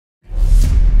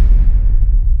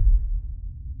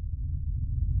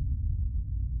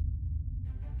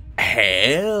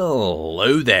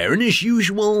Hello there, and as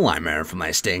usual, I'm Aaron from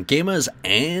My Stand Gamers,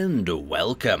 and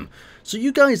welcome. So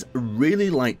you guys really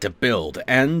like to build,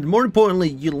 and more importantly,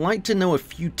 you like to know a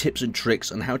few tips and tricks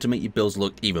on how to make your builds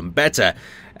look even better.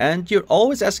 And you're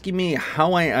always asking me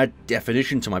how I add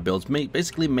definition to my builds,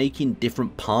 basically making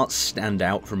different parts stand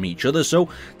out from each other. So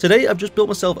today I've just built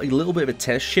myself a little bit of a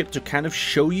test ship to kind of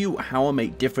show you how I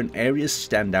make different areas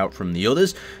stand out from the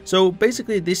others. So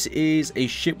basically this is a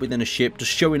ship within a ship,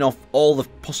 just showing off all the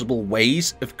possible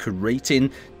ways of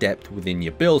creating depth within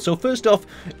your build. So first off,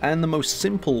 and the most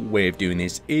simple way of doing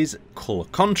this is color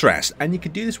contrast, and you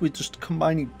can do this with just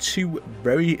combining two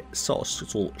very sort of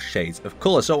subtle shades of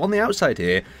color. So on the outside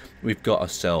here we've got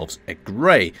ourselves a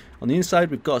grey. On the inside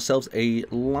we've got ourselves a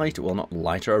lighter, well not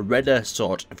lighter, a redder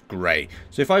sort of grey.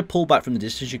 So if I pull back from the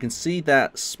distance, you can see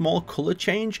that small colour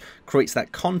change creates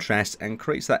that contrast and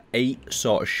creates that A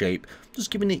sort of shape,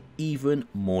 just giving it even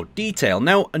more detail.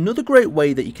 Now another great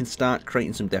way that you can start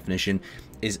creating some definition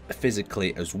is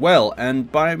physically as well,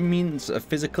 and by means of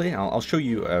physically, I'll show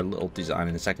you a little design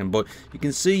in a second, but you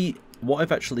can see what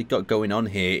I've actually got going on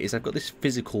here is I've got this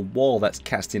physical wall that's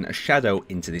casting a shadow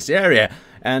into this area,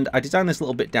 and I designed this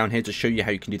little bit down here to show you how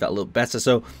you can do that a little better.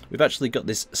 So we've actually got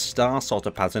this star sort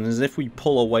of pattern, and as if we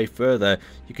pull away further,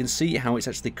 you can see how it's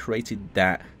actually created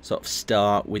that sort of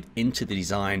star into the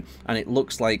design, and it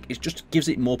looks like it just gives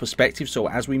it more perspective. So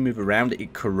as we move around,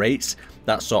 it creates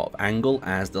that sort of angle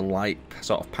as the light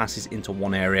sort of passes into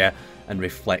one area and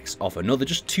reflects off another.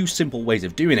 Just two simple ways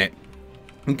of doing it.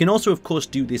 You can also of course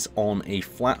do this on a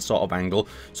flat sort of angle.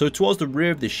 So towards the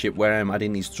rear of this ship where I'm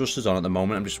adding these thrusters on at the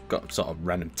moment, I'm just got sort of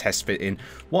random test fit in.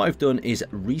 What I've done is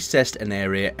recessed an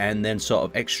area and then sort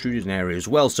of extruded an area as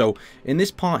well. So in this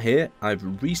part here,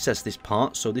 I've recessed this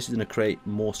part, so this is going to create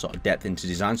more sort of depth into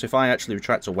design. So if I actually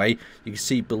retract away, you can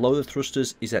see below the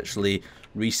thrusters is actually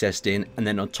recessed in, and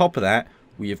then on top of that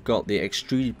we have got the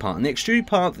extruded part. And the extruded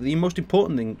part, the most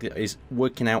important thing is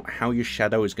working out how your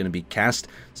shadow is going to be cast.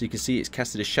 So you can see it's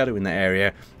casted a shadow in that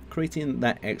area, creating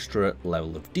that extra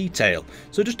level of detail.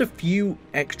 So just a few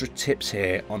extra tips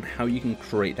here on how you can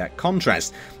create that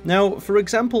contrast. Now, for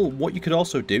example, what you could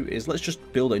also do is let's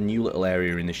just build a new little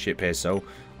area in the ship here. So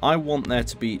I want there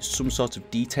to be some sort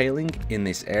of detailing in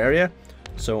this area.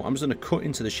 So I'm just going to cut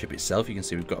into the ship itself. You can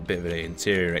see we've got a bit of an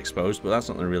interior exposed, but that's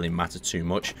not going to really matter too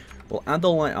much. We'll add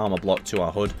the light armor block to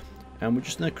our HUD, and we're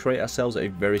just going to create ourselves a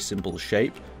very simple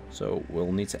shape. So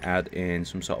we'll need to add in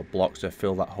some sort of blocks to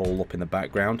fill that hole up in the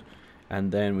background, and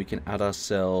then we can add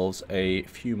ourselves a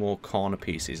few more corner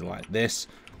pieces like this.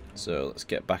 So let's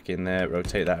get back in there,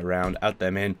 rotate that around, add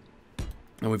them in.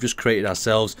 And we've just created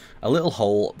ourselves a little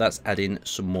hole that's adding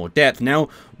some more depth. Now,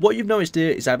 what you've noticed here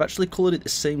is I've actually coloured it the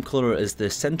same colour as the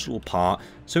central part,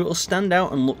 so it'll stand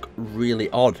out and look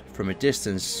really odd from a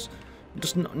distance. It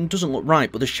doesn't look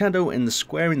right, but the shadow in the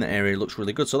square in the area looks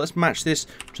really good. So let's match this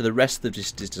to the rest of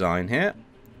this design here.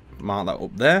 Mark that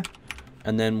up there,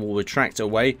 and then we'll retract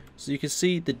away so you can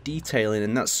see the detailing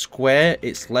in that square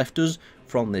it's left us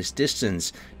from this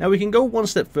distance. Now we can go one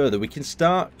step further. We can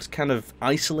start kind of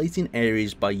isolating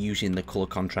areas by using the color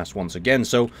contrast once again.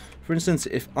 So for instance,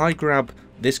 if I grab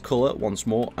this color once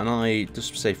more and I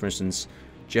just say for instance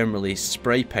generally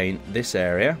spray paint this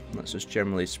area, let's just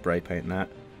generally spray paint that,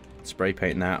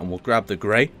 and we'll grab the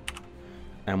gray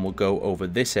and we'll go over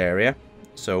this area.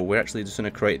 So we're actually just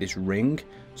going to create this ring.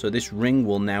 So this ring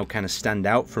will now kind of stand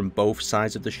out from both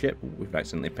sides of the ship. We've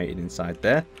accidentally painted inside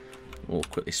there. We'll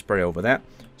quickly spray over that.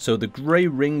 So the grey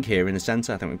ring here in the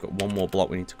center, I think we've got one more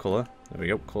block we need to colour. There we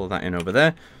go, colour that in over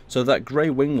there. So that grey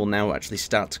wing will now actually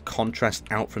start to contrast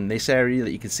out from this area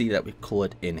that you can see that we've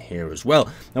coloured in here as well.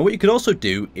 Now what you could also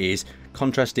do is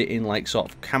contrast it in like sort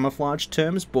of camouflage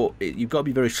terms, but you've got to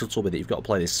be very subtle with it. You've got to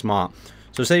play this smart.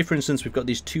 So say for instance we've got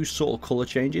these two subtle colour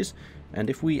changes, and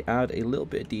if we add a little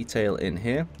bit of detail in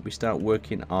here, we start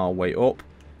working our way up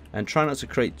and try not to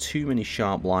create too many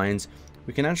sharp lines.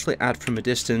 We can actually add from a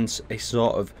distance a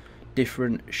sort of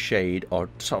different shade or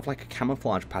sort of like a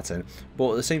camouflage pattern,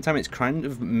 but at the same time it's kind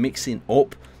of mixing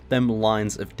up them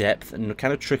lines of depth and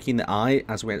kind of tricking the eye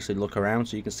as we actually look around.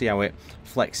 So you can see how it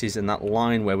flexes in that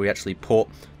line where we actually put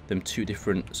them two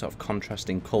different sort of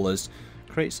contrasting colors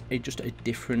creates just a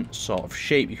different sort of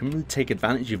shape. You can really take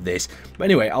advantage of this. But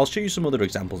anyway, I'll show you some other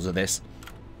examples of this.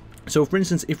 So for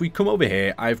instance, if we come over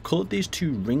here, I've coloured these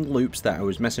two ring loops that I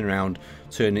was messing around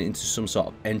turning into some sort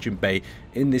of engine bay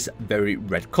in this very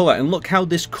red colour. And look how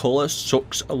this colour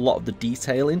sucks a lot of the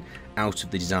detailing out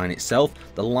of the design itself.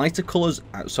 The lighter colours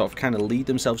sort of kind of lead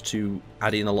themselves to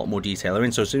adding a lot more detail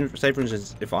in. So say for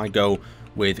instance, if I go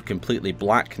with completely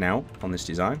black now on this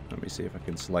design, let me see if I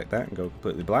can select that and go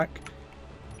completely black.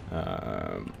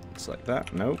 It's like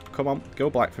that. No, come on, go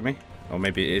black for me. Or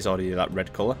maybe it is already that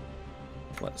red colour.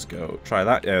 Let's go try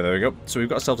that. Yeah, there we go. So we've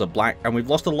got ourselves a black, and we've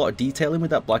lost a lot of detailing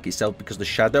with that black itself because the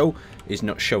shadow is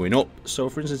not showing up. So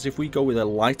for instance, if we go with a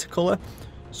lighter colour,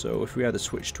 so if we had to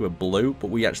switch to a blue, but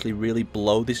we actually really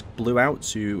blow this blue out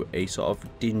to a sort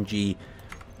of dingy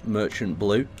merchant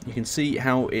blue, you can see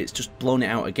how it's just blown it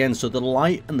out again. So the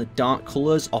light and the dark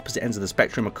colours, opposite ends of the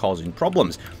spectrum, are causing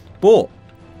problems. But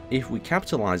if we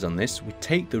capitalise on this, we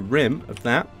take the rim of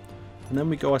that, and then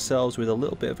we go ourselves with a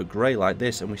little bit of a grey like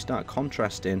this, and we start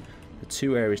contrasting the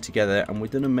two areas together, and we're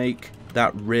going to make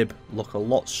that rib look a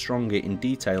lot stronger in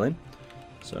detailing.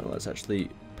 So let's actually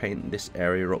paint this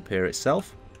area up here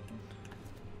itself.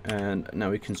 And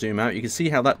now we can zoom out. You can see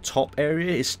how that top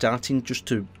area is starting just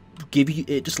to give you,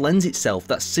 it just lends itself.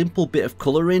 That simple bit of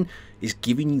colouring is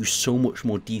giving you so much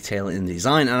more detail in the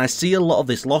design. And I see a lot of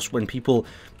this lost when people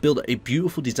build a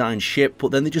beautiful design ship,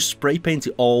 but then they just spray paint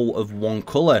it all of one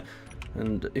colour.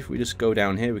 And if we just go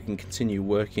down here, we can continue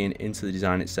working into the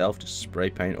design itself. Just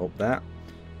spray paint up that,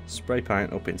 spray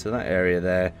paint up into that area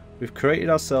there. We've created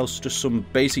ourselves just some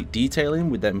basic detailing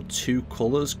with them two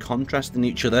colours contrasting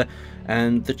each other,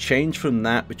 and the change from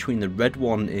that between the red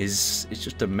one is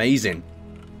just amazing.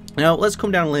 Now let's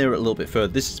come down here a little bit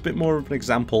further. This is a bit more of an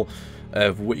example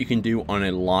of what you can do on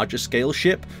a larger scale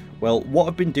ship. Well, what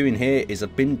I've been doing here is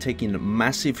I've been taking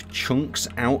massive chunks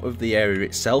out of the area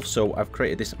itself. So I've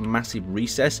created this massive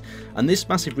recess, and this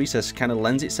massive recess kind of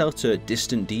lends itself to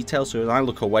distant detail. So as I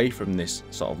look away from this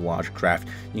sort of large craft,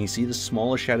 you can see the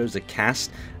smaller shadows are cast,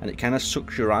 and it kind of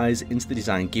sucks your eyes into the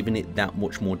design, giving it that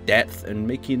much more depth and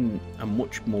making a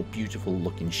much more beautiful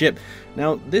looking ship.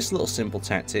 Now this little simple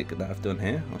tactic that I've done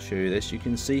here, I'll show you this. You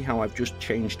can see how I've just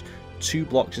changed two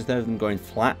blocks, instead of them going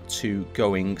flat to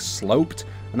going sloped,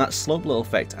 and that slope little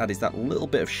effect adds that little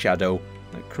bit of shadow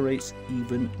that creates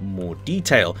even more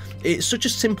detail. It's such a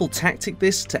simple tactic,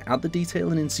 this, to add the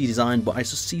detailing in C design, but I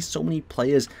just see so many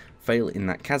players fail in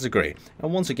that category.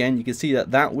 And once again, you can see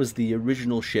that that was the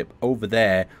original ship over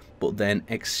there, but then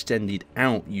extended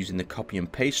out using the copy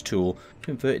and paste tool,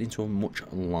 converted into a much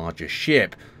larger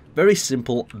ship. Very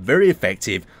simple, very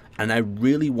effective, and I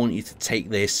really want you to take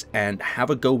this and have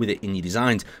a go with it in your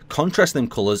designs. Contrast them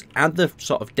colours, add the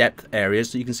sort of depth areas.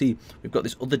 So you can see we've got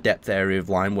this other depth area of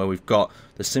line where we've got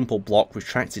the simple block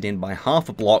retracted in by half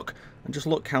a block, and just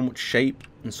look how much shape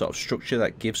and sort of structure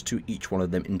that gives to each one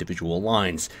of them individual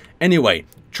lines. Anyway,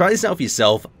 try this out for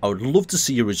yourself. I would love to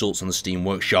see your results on the Steam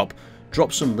Workshop.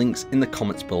 Drop some links in the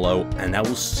comments below, and I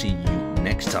will see you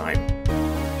next time.